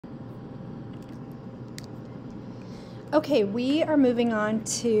Okay, we are moving on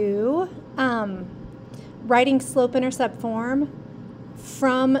to writing slope-intercept form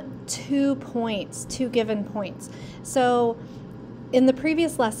from 2 points, 2 given points. So in the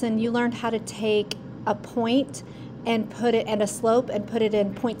previous lesson, you learned how to take a point and put it, and a slope, and put it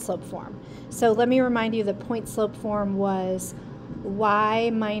in point slope form. So let me remind you, the point slope form was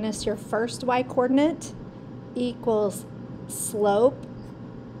y minus your first y coordinate equals slope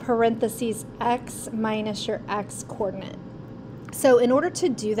parentheses x minus your x coordinate. So in order to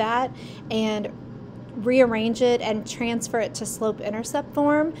do that and rearrange it and transfer it to slope-intercept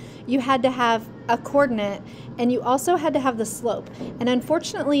form, you had to have a coordinate and you also had to have the slope. And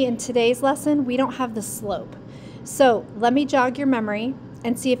unfortunately in today's lesson, we don't have the slope. So let me jog your memory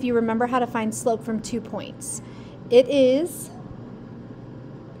and see if you remember how to find slope from 2 points. It is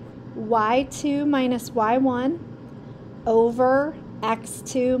y2 minus y1 over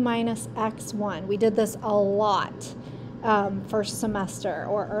x2 minus x1. We did this a lot first semester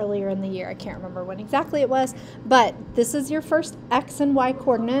or earlier in the year. I can't remember when exactly it was, but this is your first x and y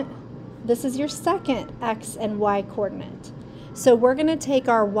coordinate. This is your second x and y coordinate. So we're going to take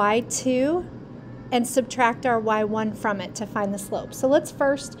our y2 and subtract our y1 from it to find the slope. So let's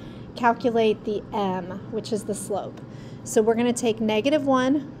first calculate the m, which is the slope. So we're going to take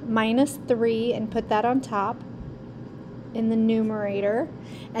 -1 minus 3 and put that on top in the numerator.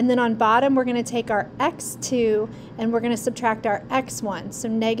 And then on bottom, we're going to take our x2 and we're going to subtract our x1. So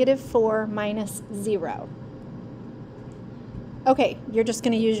 -4 minus 0. Okay, you're just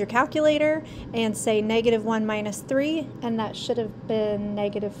going to use your calculator and say -1 minus 3, and that should have been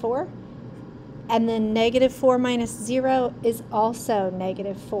 -4. And then -4 minus 0 is also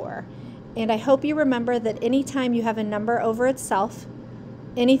 -4. And I hope you remember that anytime you have a number over itself,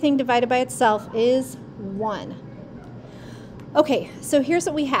 anything divided by itself is 1. Okay, so here's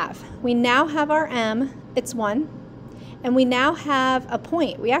what we have. We now have our m, it's 1, and we now have a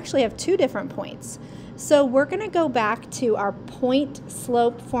point. We actually have 2 different points. So we're going to go back to our point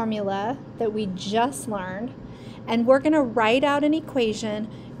slope formula that we just learned, and we're going to write out an equation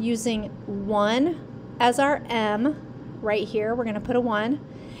using 1 as our m right here. We're going to put a 1.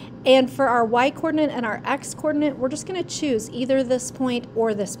 And for our y coordinate and our x coordinate, we're just going to choose either this point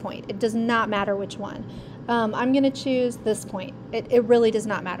or this point. It does not matter which one. I'm going to choose this point. It really does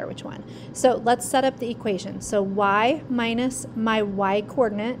not matter which one. So let's set up the equation. So y minus my y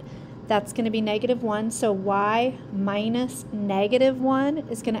coordinate, that's going to be -1. So y minus -1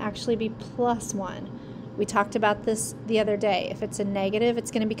 is going to actually be +1. We talked about this the other day. If it's a negative,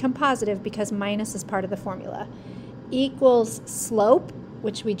 it's going to become positive because minus is part of the formula. Equals slope,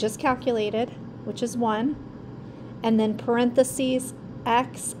 which we just calculated, which is 1, and then parentheses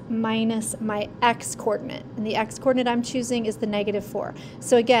x minus my x coordinate. And the x coordinate I'm choosing is the -4.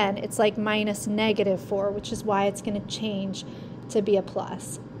 So again, it's like minus -4, which is why it's going to change to be a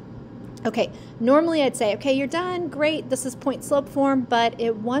plus. Okay, normally I'd say, okay, you're done, great, this is point slope form, but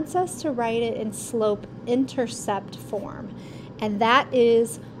it wants us to write it in slope-intercept form, and that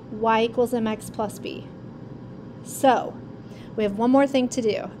is y equals mx plus b. So we have one more thing to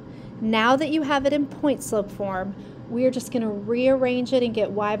do. Now that you have it in point slope form, we are just going to rearrange it and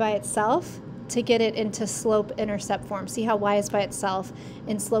get y by itself to get it into slope-intercept form. See how y is by itself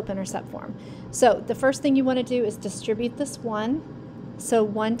in slope-intercept form. So the first thing you want to do is distribute this 1. So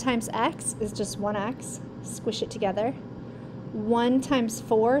 1 times x is just 1x. Squish it together. 1 times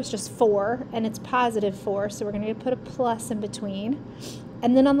 4 is just 4, and it's +4, so we're going to put a plus in between.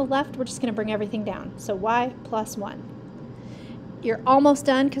 And then on the left, we're just going to bring everything down. So y plus 1. You're almost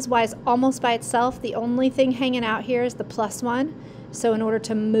done because y is almost by itself. The only thing hanging out here is the +1. So in order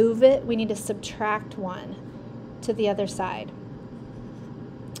to move it, we need to subtract 1 to the other side.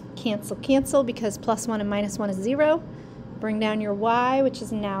 Cancel, cancel, because +1 and -1 is 0. Bring down your y, which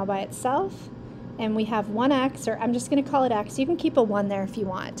is now by itself. And we have 1x, or I'm just going to call it x. You can keep a 1 there if you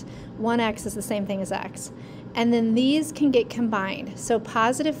want. 1x is the same thing as x. And then these can get combined. So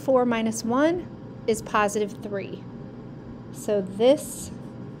 +4 minus 1 is +3. So this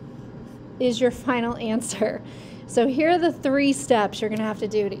is your final answer. So here are the 3 steps you're going to have to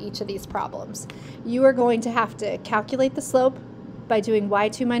do to each of these problems. You are going to have to calculate the slope by doing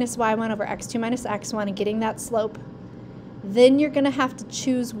y2 minus y1 over x2 minus x1 and getting that slope. Then you're going to have to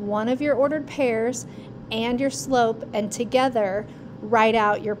choose one of your ordered pairs and your slope, and together write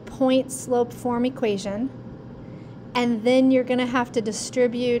out your point slope form equation. And then you're going to have to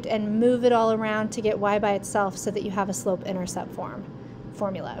distribute and move it all around to get y by itself so that you have a slope-intercept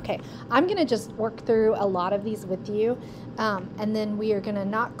formula. Okay, I'm going to just work through a lot of these with you, and then we are going to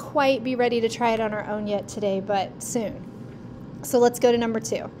not quite be ready to try it on our own yet today, but soon. So let's go to number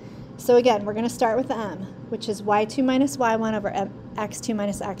 2. So again, we're going to start with the m. which is y2 minus y1 over x2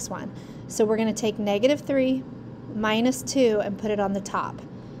 minus x1. So we're going to take negative 3 minus 2 and put it on the top.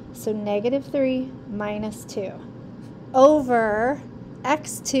 So negative 3 minus 2 over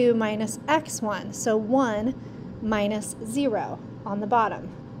x2 minus x1. So 1 minus 0 on the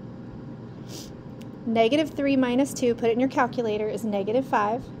bottom. Negative 3 minus 2, put it in your calculator, is negative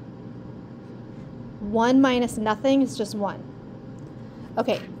 5. 1 minus nothing is just 1.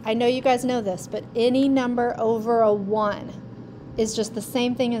 Okay, I know you guys know this, but any number over a 1 is just the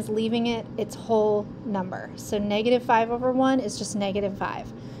same thing as leaving it its whole number. So negative 5 over 1 is just negative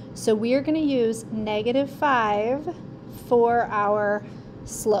 5. So we are going to use negative 5 for our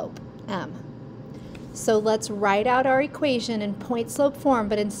slope, m. So let's write out our equation in point slope form,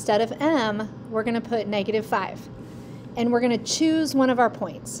 but instead of m, we're going to put negative 5. And we're going to choose one of our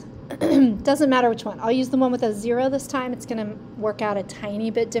points. Doesn't matter which one. I'll use the one with a 0 this time. It's going to work out a tiny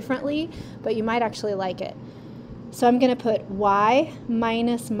bit differently, but you might actually like it. So I'm going to put y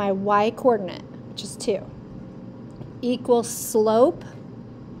minus my y coordinate, which is 2, equals slope,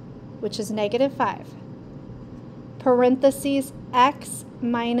 which is negative 5, parentheses x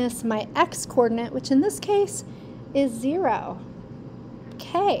minus my x coordinate, which in this case is 0.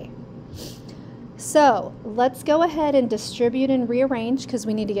 Okay. So let's go ahead and distribute and rearrange because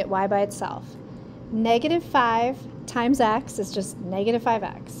we need to get y by itself. Negative 5 times x is just negative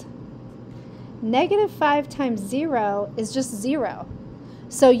 5x. Negative 5 times 0 is just 0.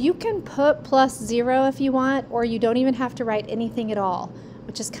 So you can put plus 0 if you want, or you don't even have to write anything at all,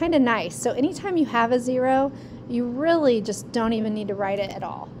 which is kind of nice. So anytime you have a 0, you really just don't even need to write it at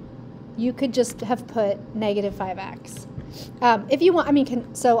all. You could just have put negative 5x. If you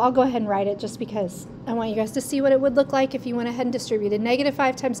want, so I'll go ahead and write it just because I want you guys to see what it would look like if you went ahead and distributed. Negative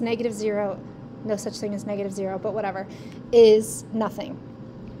 5 times negative 0, no such thing as negative 0, but whatever, is nothing.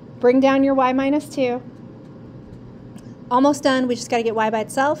 Bring down your y minus 2. Almost done. We just got to get y by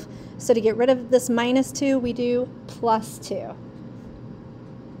itself. So to get rid of this minus 2, we do plus 2.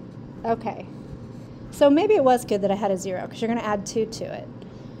 Okay. So maybe it was good that I had a 0 because you're going to add 2 to it.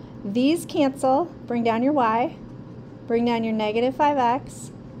 These cancel. Bring down your y. Bring down your negative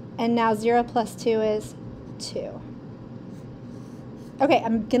 5x. And now 0 plus 2 is 2. Okay,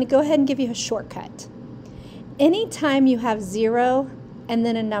 I'm going to go ahead and give you a shortcut. Anytime you have 0 and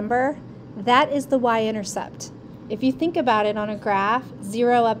then a number, that is the y-intercept. If you think about it on a graph,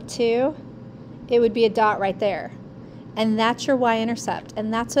 0 up 2, it would be a dot right there. And that's your y-intercept,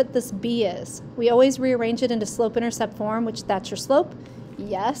 and that's what this b is. We always rearrange it into slope-intercept form, which that's your slope.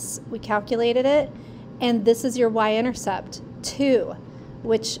 Yes, we calculated it. And this is your y-intercept, 2,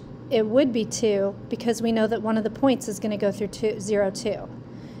 which it would be 2 because we know that one of the points is going to go through 0, 2.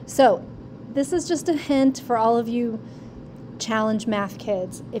 So this is just a hint for all of you challenge math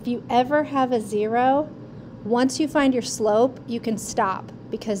kids. If you ever have a 0, once you find your slope, you can stop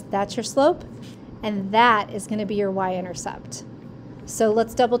because that's your slope. And that is going to be your y-intercept. So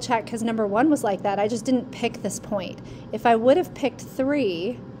let's double check because number 1 was like that. I just didn't pick this point. If I would have picked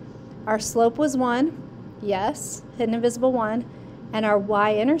 3, our slope was 1, yes, hidden invisible 1, and our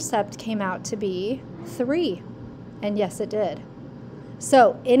y-intercept came out to be 3. And yes, it did.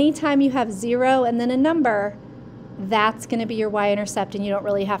 So anytime you have 0 and then a number, that's going to be your y-intercept and you don't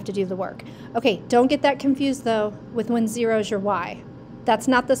really have to do the work. Okay, don't get that confused though with when 0 is your y. That's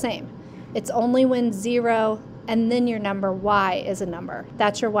not the same. It's only when 0 and then your number y is a number.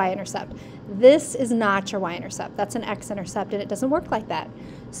 That's your y-intercept. This is not your y-intercept. That's an x-intercept, and it doesn't work like that.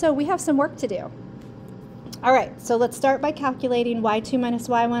 So we have some work to do. All right, so let's start by calculating y2 minus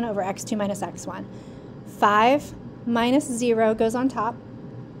y1 over x2 minus x1. 5 minus 0 goes on top.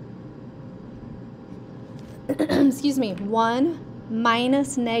 Excuse me, 1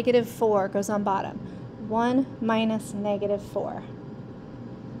 minus negative 4 goes on bottom. 1 minus negative 4.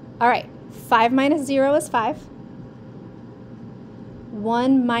 All right. 5 minus 0 is 5.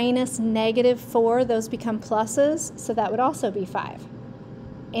 1 minus negative 4, those become pluses, so that would also be 5.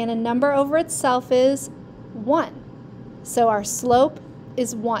 And a number over itself is 1. So our slope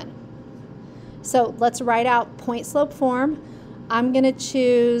is 1. So let's write out point slope form. I'm going to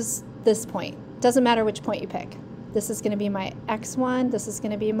choose this point. Doesn't matter which point you pick. This is going to be my x1, this is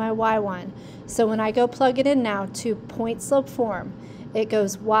going to be my y1. So when I go plug it in now to point slope form, it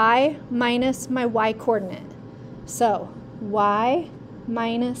goes y minus my y coordinate. So y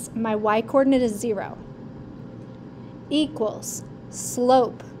minus my y coordinate is 0 equals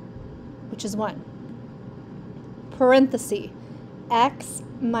slope, which is 1, parenthesis, x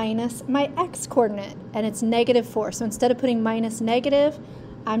minus my x coordinate, and it's negative 4. So instead of putting minus negative,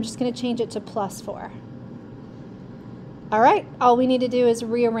 I'm just going to change it to plus 4. All right, all we need to do is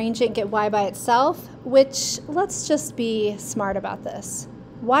rearrange it and get y by itself, which, let's just be smart about this.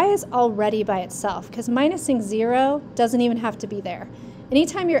 Y is already by itself, because minusing 0 doesn't even have to be there.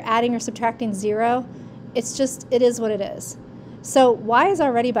 Anytime you're adding or subtracting 0, it is what it is. So y is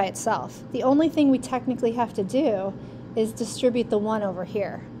already by itself. The only thing we technically have to do is distribute the 1 over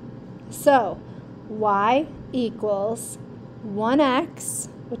here. So y equals 1x,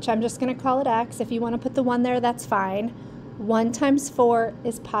 which I'm just going to call it x. If you want to put the 1 there, that's fine. 1 times 4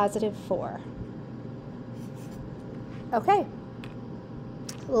 is positive 4. Okay,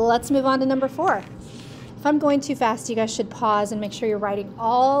 let's move on to number 4. If I'm going too fast, you guys should pause and make sure you're writing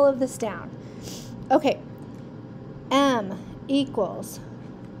all of this down. Okay, m equals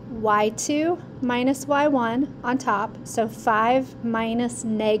y2 minus y1 on top, so 5 minus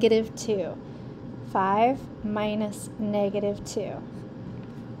negative 2. 5 minus negative 2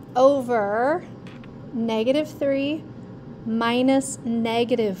 over negative 3 minus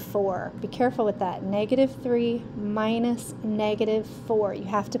negative 4. Be careful with that. Negative 3 minus negative 4. You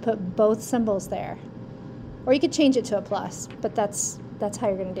have to put both symbols there. Or you could change it to a plus, but that's how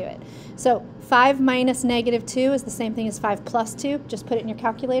you're going to do it. So 5 minus negative 2 is the same thing as 5 plus 2. Just put it in your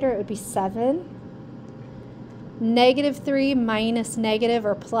calculator. It would be 7. Negative 3 minus negative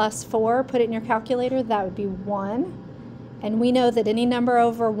or plus 4, put it in your calculator. That would be 1. And we know that any number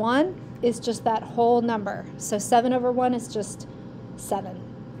over 1 is just that whole number. So 7 over 1 is just 7.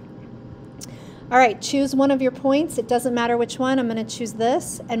 All right, choose one of your points. It doesn't matter which one. I'm going to choose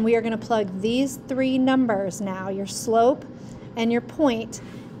this, and we are going to plug these 3 numbers now, your slope and your point,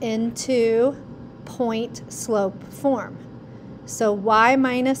 into point-slope form. So y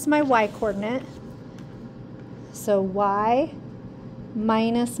minus my y-coordinate. So y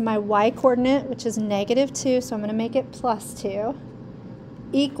minus my y-coordinate, which is negative 2, so I'm going to make it plus 2,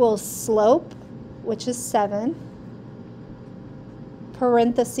 equals slope, which is 7,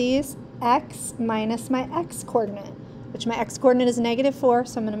 parentheses, x minus my x-coordinate, which my x-coordinate is negative 4,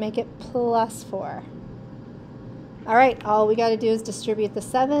 so I'm going to make it plus 4. All right, all we got to do is distribute the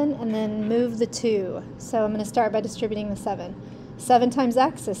 7 and then move the 2. So I'm going to start by distributing the 7. 7 times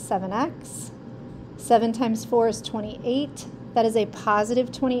x is 7x. 7 times 4 is 28. That is a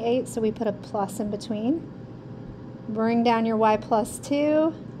positive 28, so we put a plus in between. Bring down your y plus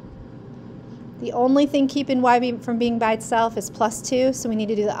 2. The only thing keeping y from being by itself is plus 2, so we need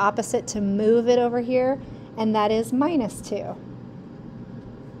to do the opposite to move it over here, and that is minus 2.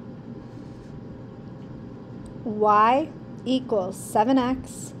 Y equals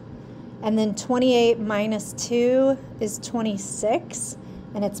 7x, and then 28 minus 2 is 26,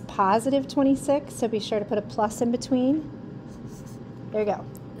 and it's positive 26, so be sure to put a plus in between. There you go.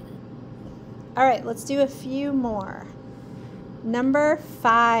 All right, let's do a few more. Number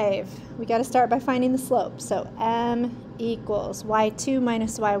 5, we got to start by finding the slope. So m equals y2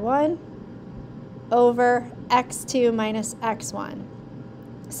 minus y1 over x2 minus x1.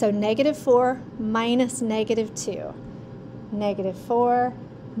 So negative 4 minus negative 2. Negative 4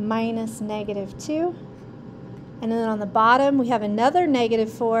 minus negative 2. And then on the bottom, we have another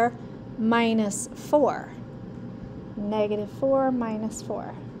negative 4 minus 4. Negative 4 minus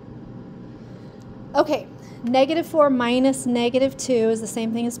 4. Okay, negative 4 minus negative 2 is the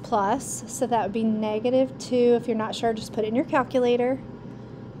same thing as plus, so that would be negative 2. If you're not sure, just put it in your calculator.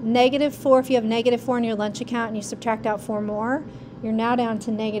 Negative 4, if you have negative 4 in your lunch account and you subtract out 4 more, you're now down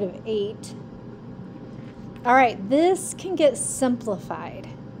to negative 8. All right, this can get simplified.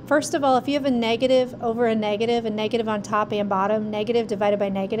 First of all, if you have a negative over a negative on top and bottom, negative divided by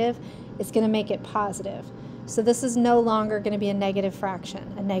negative, it's going to make it positive. So this is no longer going to be a negative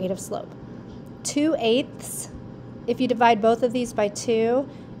fraction, a negative slope. 2/8, if you divide both of these by 2,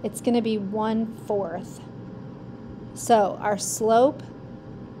 it's going to be 1/4. So our slope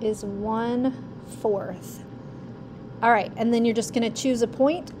is 1/4. All right, and then you're just going to choose a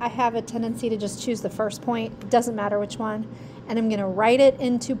point. I have a tendency to just choose the first point. It doesn't matter which one. And I'm going to write it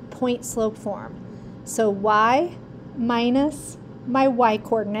into point slope form. So y minus my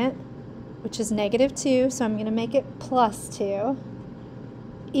y-coordinate, which is negative 2, so I'm going to make it plus 2,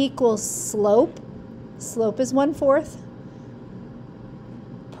 equals slope. Slope is 1/4.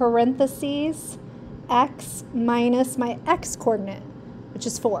 Parentheses, x minus my x-coordinate, which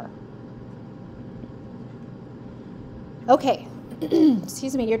is 4. Okay,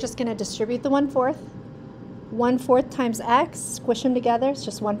 excuse me, you're just going to distribute the 1/4. 1/4 times x, squish them together, it's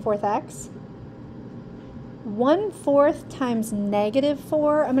just 1/4 x. 1/4 times negative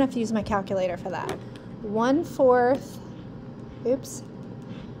 4, I'm going to have to use my calculator for that. 1/4, oops,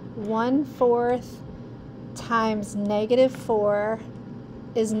 1/4 times negative 4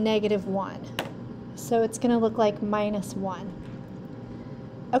 is negative 1. So it's going to look like minus 1.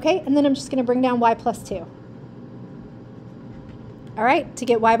 Okay, and then I'm just going to bring down y plus 2. All right, to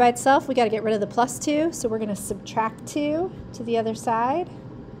get y by itself, we got to get rid of the plus 2. So we're going to subtract 2 to the other side.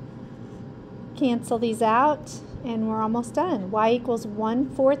 Cancel these out, and we're almost done. Y equals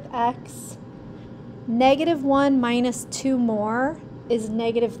 1/4 x. Negative 1 minus 2 more is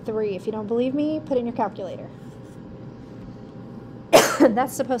negative 3. If you don't believe me, put it in your calculator.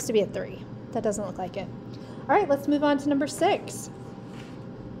 That's supposed to be a 3. That doesn't look like it. All right, let's move on to number 6.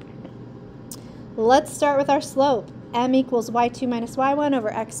 Let's start with our slope. M equals y2 minus y1 over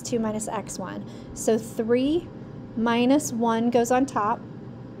x2 minus x1. So 3 minus 1 goes on top.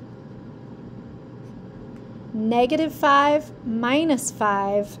 Negative 5 minus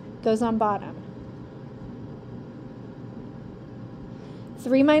 5 goes on bottom.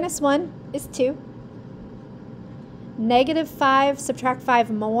 3 minus 1 is 2. Negative 5 subtract 5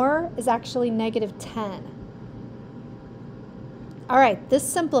 more is actually negative 10. All right, this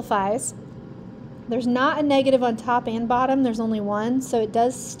simplifies. There's not a negative on top and bottom, there's only one, so it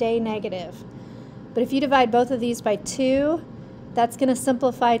does stay negative. But if you divide both of these by 2, that's going to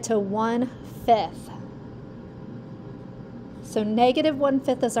simplify to 1/5. So negative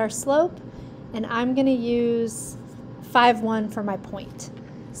 1/5 is our slope, and I'm going to use 5, 1 for my point.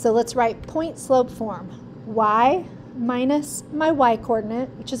 So let's write point slope form. Y minus my y coordinate,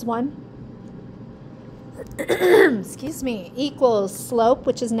 which is 1, excuse me, equals slope,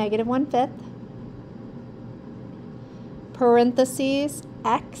 which is negative 1/5, parentheses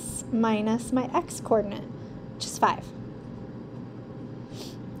x minus my x coordinate, which is 5.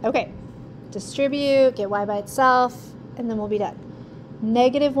 Okay, distribute, get y by itself, and then we'll be done.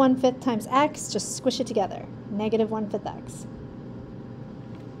 Negative 1/5 times x, just squish it together. Negative 1/5 x.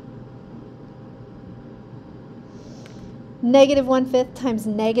 Negative 1/5 times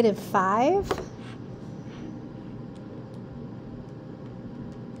negative 5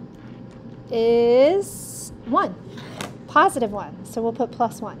 is 1. Positive 1, so we'll put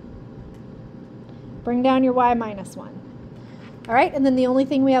plus 1. Bring down your y minus 1. All right, and then the only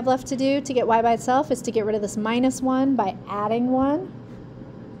thing we have left to do to get y by itself is to get rid of this minus 1 by adding 1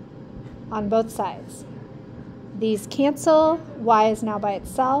 on both sides. These cancel, y is now by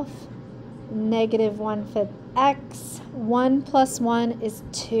itself. Negative 1/5 x, 1 plus 1 is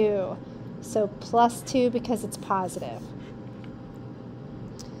 2. So plus 2 because it's positive.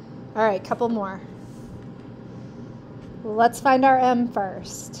 All right, couple more. Let's find our m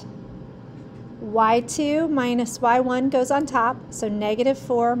first. y2 minus y1 goes on top, so negative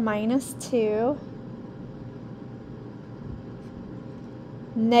 4 minus 2.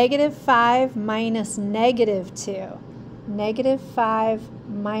 Negative 5 minus negative 2. Negative 5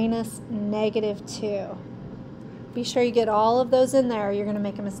 minus negative 2. Be sure you get all of those in there, or you're going to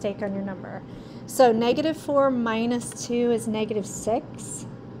make a mistake on your number. So negative 4 minus 2 is negative 6.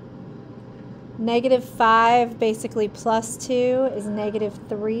 Negative 5, basically plus 2, is negative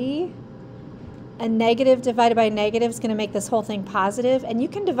 3. A negative divided by negative is going to make this whole thing positive, and you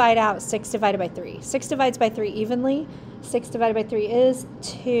can divide out 6 divided by 3. 6 divides by 3 evenly. 6 divided by 3 is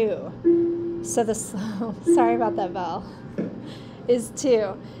 2. So the slope, sorry about that, Belle, is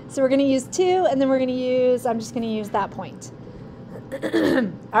 2. So we're going to use 2, and then we're going to use, I'm just going to use that point.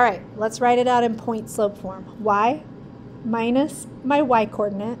 All right, let's write it out in point slope form. Y minus my y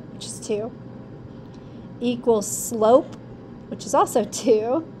coordinate, which is 2, equals slope, which is also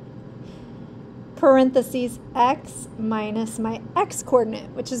 2, parentheses x minus my x coordinate,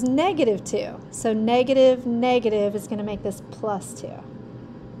 which is negative 2. So negative, negative is going to make this plus 2.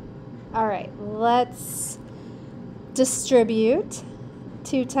 All right, let's distribute.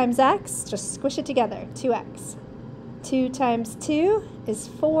 2 times x, just squish it together, 2x. 2 times 2 is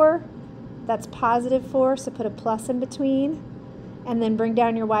 4. That's positive 4, so put a plus in between. And then bring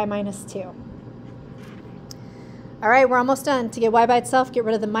down your y minus 2. All right, we're almost done. To get y by itself, get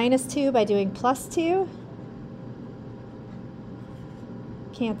rid of the minus 2 by doing plus 2.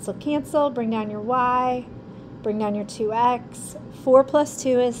 Cancel, cancel. Bring down your y. Bring down your 2x. 4 plus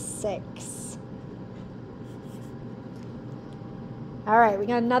 2 is 6. All right, we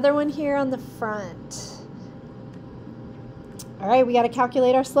got another one here on the front. All right, we got to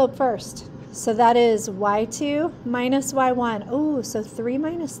calculate our slope first. So that is y2 minus y1. Oh, so 3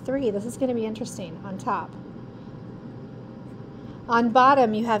 minus 3. This is going to be interesting on top. On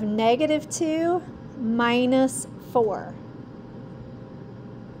bottom, you have negative 2 minus 4.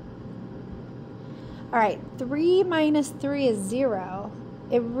 All right, 3 minus 3 is 0.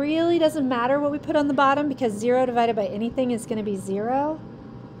 It really doesn't matter what we put on the bottom because 0 divided by anything is going to be 0.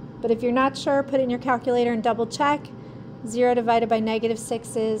 But if you're not sure, put it in your calculator and double check. 0 divided by negative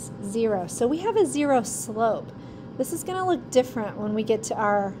 6 is 0. So we have a 0 slope. This is going to look different when we get to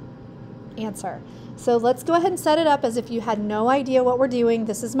our answer. So let's go ahead and set it up as if you had no idea what we're doing.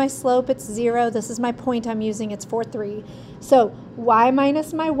 This is my slope, it's 0. This is my point I'm using, it's 4, 3. So y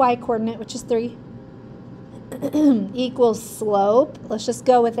minus my y coordinate, which is 3, equals slope. Let's just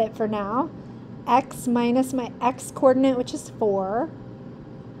go with it for now. X minus my x coordinate, which is 4.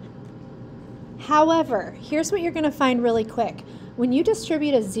 However, here's what you're going to find really quick. When you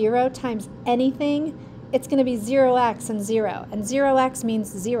distribute a 0 times anything, it's going to be 0x and 0. And 0x means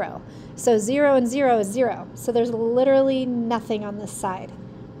 0. So 0 and 0 is 0. So there's literally nothing on this side.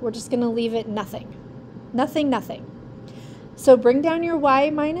 We're just going to leave it nothing. Nothing, nothing. So bring down your y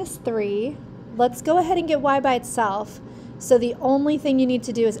minus 3. Let's go ahead and get y by itself. So the only thing you need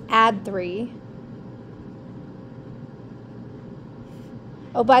to do is add 3.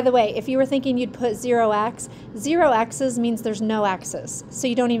 Oh, by the way, if you were thinking you'd put 0x, 0 x's means there's no x's. So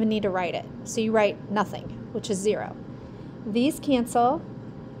you don't even need to write it. So you write nothing, which is 0. These cancel.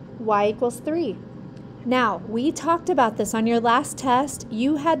 Y equals 3. Now, we talked about this on your last test.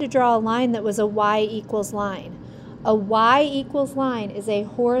 You had to draw a line that was a y equals line. A y equals line is a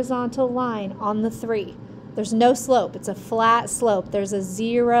horizontal line on the 3. There's no slope. It's a flat slope. There's a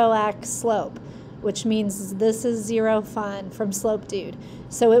 0x slope, which means this is 0 fun from Slope Dude.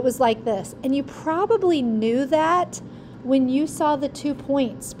 So it was like this. And you probably knew that when you saw the 2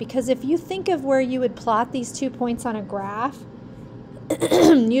 points, because if you think of where you would plot these 2 points on a graph,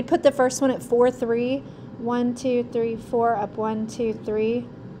 you'd put the first one at 4, 3, 1, 2, 3, 4, up 1, 2, 3.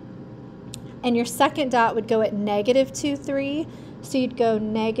 And your second dot would go at negative 2, 3. So you'd go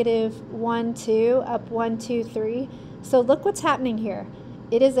negative 1, 2, up 1, 2, 3. So look what's happening here.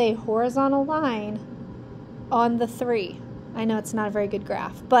 It is a horizontal line on the 3. I know it's not a very good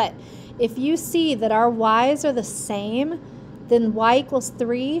graph, but if you see that our y's are the same, then y equals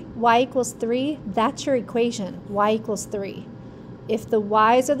 3, that's your equation, y equals 3. If the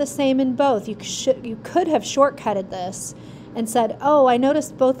y's are the same in both, you could have shortcutted this and said, oh, I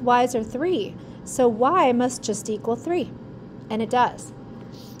noticed both y's are 3, so y must just equal 3, and it does.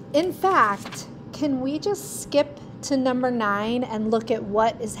 In fact, can we just skip to number 9 and look at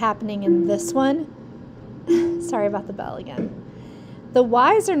what is happening in this one? Sorry about the bell again. The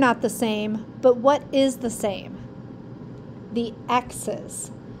y's are not the same, but what is the same? The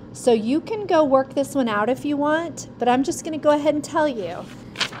x's. So you can go work this one out if you want, but I'm just going to go ahead and tell you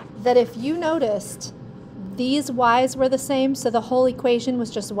that if you noticed these y's were the same, so the whole equation was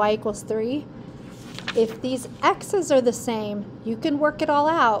just y equals 3. If these x's are the same, you can work it all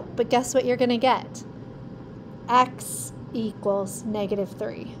out, but guess what you're going to get? X equals negative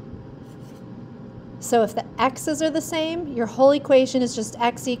 3. So if the x's are the same, your whole equation is just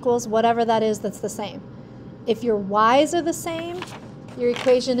x equals whatever that is that's the same. If your y's are the same, your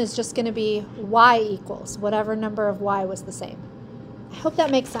equation is just going to be y equals whatever number of y was the same. I hope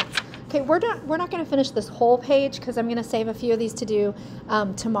that makes sense. Okay, we're not going to finish this whole page because I'm going to save a few of these to do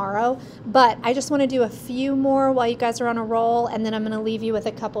tomorrow, but I just want to do a few more while you guys are on a roll, and then I'm going to leave you with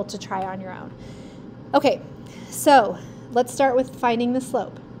a couple to try on your own. Okay, so let's start with finding the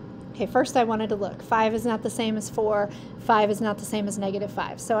slope. Okay, first I wanted to look. 5 is not the same as 4. 5 is not the same as negative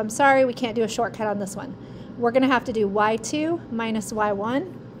 5. So I'm sorry we can't do a shortcut on this one. We're going to have to do y2 minus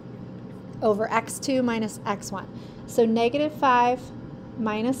y1 over x2 minus x1. So negative 5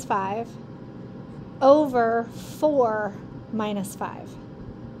 minus 5 over 4 minus 5.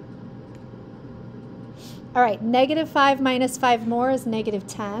 All right, negative 5 minus 5 more is negative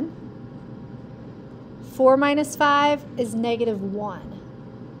 10. 4 minus 5 is negative 1.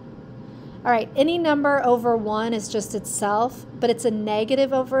 All right, any number over 1 is just itself, but it's a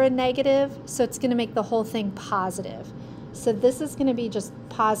negative over a negative, so it's going to make the whole thing positive. So this is going to be just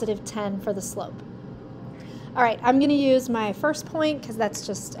positive 10 for the slope. All right, I'm going to use my first point because that's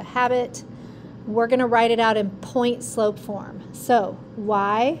just a habit. We're going to write it out in point slope form. So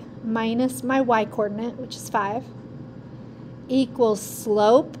y minus my y coordinate, which is 5, equals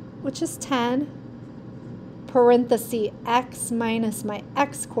slope, which is 10, parenthesis x minus my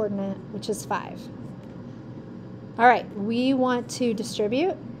x coordinate, which is 5. All right, we want to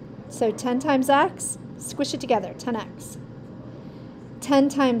distribute. So 10 times x, squish it together, 10x. 10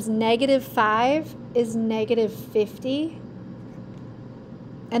 times negative 5 is negative 50.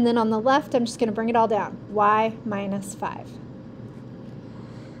 And then on the left, I'm just going to bring it all down, y minus 5.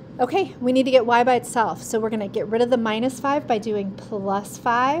 Okay, we need to get y by itself. So we're going to get rid of the minus 5 by doing plus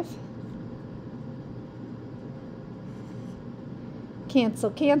 5.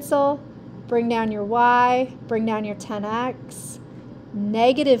 Cancel, cancel. Bring down your y, bring down your 10x.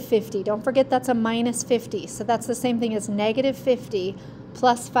 Negative 50. Don't forget that's a minus 50. So that's the same thing as negative 50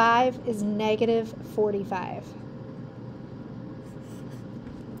 plus 5 is negative 45.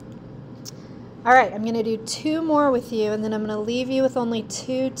 All right, I'm going to do 2 more with you, and then I'm going to leave you with only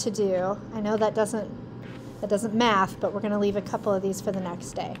 2 to do. I know that doesn't math, but we're going to leave a couple of these for the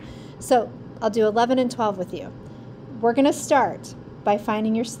next day. So I'll do 11 and 12 with you. We're going to start by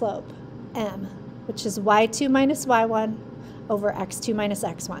finding your slope, m, which is y2 minus y1 over x2 minus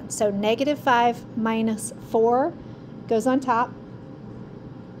x1. So negative 5 minus 4 goes on top.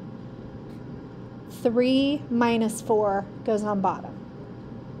 3 minus 4 goes on bottom.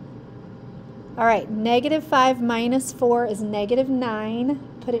 All right, negative 5 minus 4 is negative 9.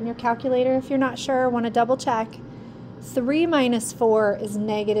 Put it in your calculator if you're not sure, want to double check. 3 minus 4 is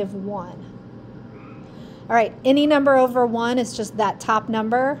negative 1. All right, any number over 1 is just that top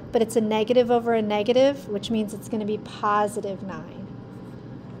number, but it's a negative over a negative, which means it's going to be positive 9.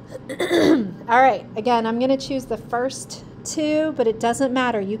 All right, again, I'm going to choose the first 2, but it doesn't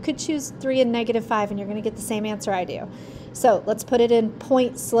matter. You could choose 3 and negative 5, and you're going to get the same answer I do. So let's put it in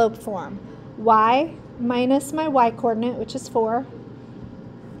point slope form. Y minus my y coordinate, which is 4,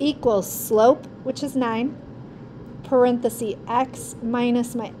 equals slope, which is 9, parenthesis x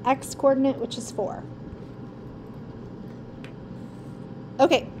minus my x coordinate, which is 4.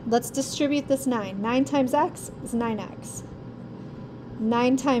 Okay, let's distribute this 9. 9 times x is 9x.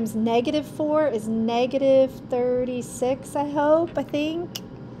 9 times negative 4 is negative 36, I think.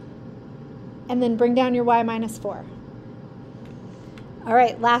 And then bring down your y minus 4. All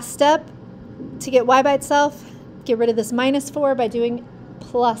right, last step. To get y by itself, get rid of this minus 4 by doing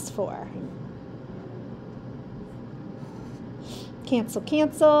plus 4. Cancel,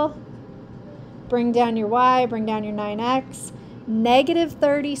 cancel. Bring down your y, bring down your 9x. Negative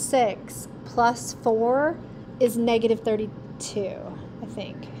 36 plus 4 is negative 32, I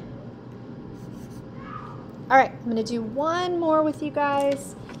think. All right, I'm going to do 1 more with you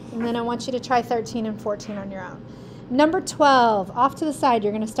guys, and then I want you to try 13 and 14 on your own. Number 12, off to the side,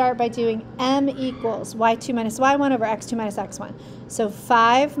 you're going to start by doing m equals y2 minus y1 over x2 minus x1. So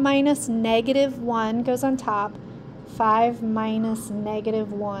 5 minus negative 1 goes on top, 5 minus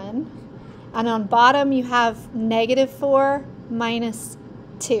negative 1. And on bottom, you have negative 4 minus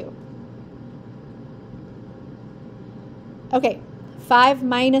 2. Okay, 5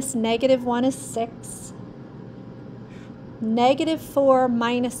 minus negative 1 is 6. Negative 4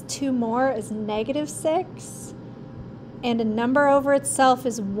 minus 2 more is negative 6. And a number over itself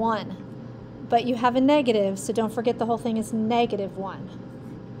is 1. But you have a negative, so don't forget the whole thing is negative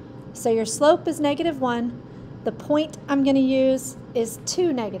 1. So your slope is negative 1. The point I'm going to use is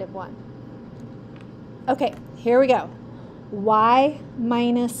 2, negative 1. Okay, here we go. Y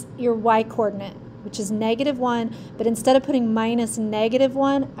minus your y coordinate, which is negative 1. But instead of putting minus negative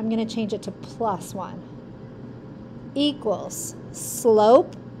 1, I'm going to change it to plus 1. Equals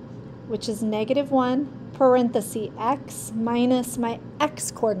slope, which is negative 1, parenthesis x minus my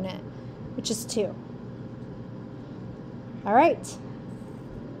x coordinate, which is 2. All right,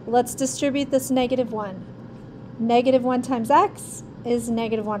 let's distribute this negative 1. Negative 1 times x is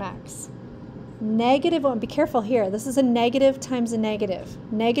negative 1x. Negative 1, be careful here, this is a negative times a negative.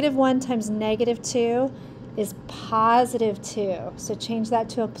 Negative 1 times negative 2 is positive 2, so change that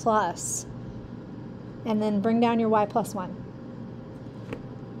to a plus. And then bring down your y plus 1.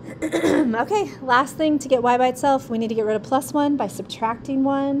 Okay, last thing to get y by itself, we need to get rid of plus 1 by subtracting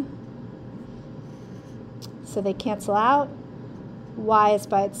 1. So they cancel out. Y is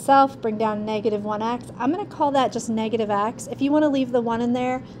by itself, bring down negative 1x. I'm going to call that just negative x. If you want to leave the 1 in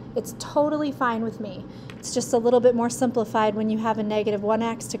there, it's totally fine with me. It's just a little bit more simplified when you have a negative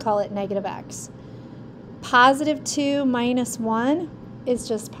 1x to call it negative x. Positive 2 minus 1 is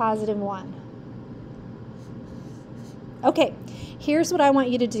just positive 1. Okay, here's what I want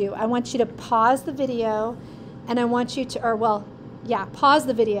you to do. I want you to pause the video, and I want you to, pause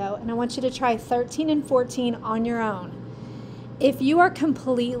the video, and I want you to try 13 and 14 on your own. If you are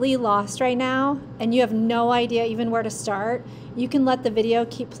completely lost right now, and you have no idea even where to start, you can let the video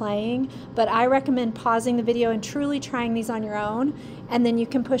keep playing, but I recommend pausing the video and truly trying these on your own, and then you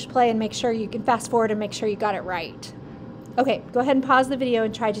can push play and make sure you can fast forward and make sure you got it right. Okay, go ahead and pause the video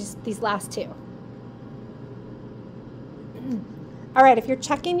and try just these last 2. All right, if you're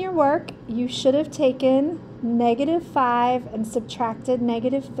checking your work, you should have taken negative 5 and subtracted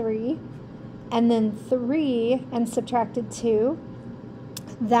negative 3, and then 3 and subtracted 2.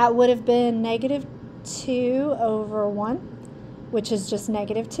 That would have been negative 2 over 1, which is just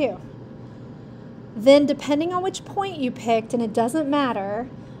negative 2. Then depending on which point you picked, and it doesn't matter,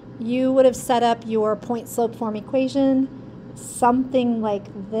 you would have set up your point slope form equation something like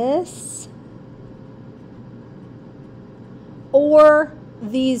this, or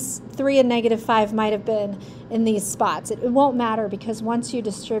these 3 and -5 might have been in these spots. It won't matter because once you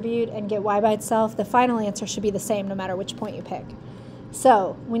distribute and get y by itself, the final answer should be the same no matter which point you pick.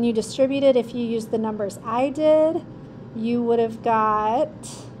 So when you distribute it, if you use the numbers I did, you would have got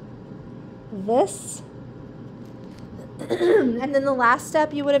this. And then the last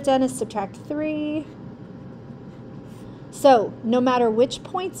step you would have done is subtract 3. So no matter which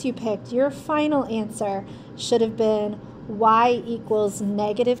points you picked, your final answer should have been y equals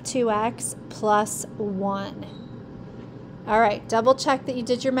 -2x plus 1. All right, double check that you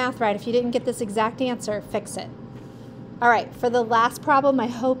did your math right. If you didn't get this exact answer, fix it. All right, for the last problem, I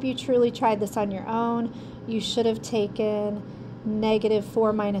hope you truly tried this on your own. You should have taken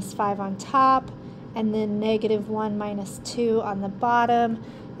 -4 minus 5 on top, and then -1 minus 2 on the bottom,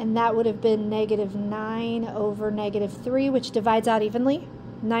 and that would have been -9 over -3, which divides out evenly.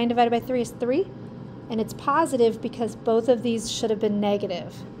 9 divided by 3 is 3, and it's positive because both of these should have been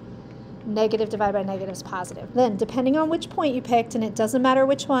negative. Negative divided by negative is positive. Then, depending on which point you picked, and it doesn't matter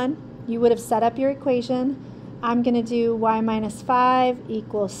which one, you would have set up your equation. I'm going to do y minus 5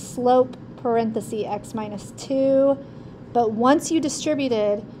 equals slope parenthesis x minus 2. But once you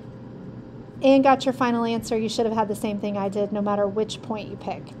distributed and got your final answer, you should have had the same thing I did no matter which point you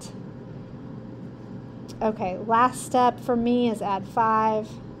picked. Okay, last step for me is add 5.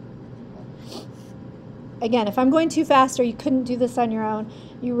 Again, if I'm going too fast or you couldn't do this on your own,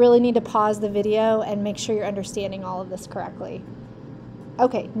 you really need to pause the video and make sure you're understanding all of this correctly.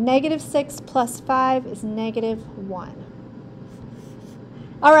 Okay, -6 plus 5 is -1.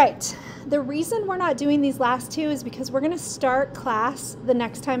 All right, the reason we're not doing these last two is because we're going to start class the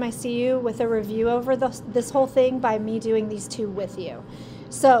next time I see you with a review over this whole thing by me doing these two with you.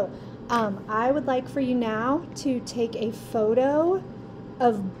 So I would like for you now to take a photo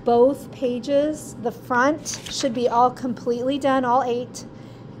of both pages. The front should be all completely done, all 8.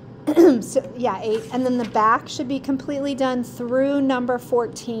 So, yeah, 8. And then the back should be completely done through number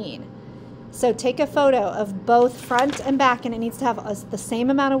 14. So take a photo of both front and back, and it needs to have the same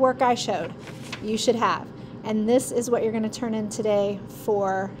amount of work I showed. You should have. And this is what you're going to turn in today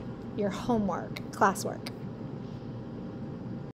for your homework, classwork.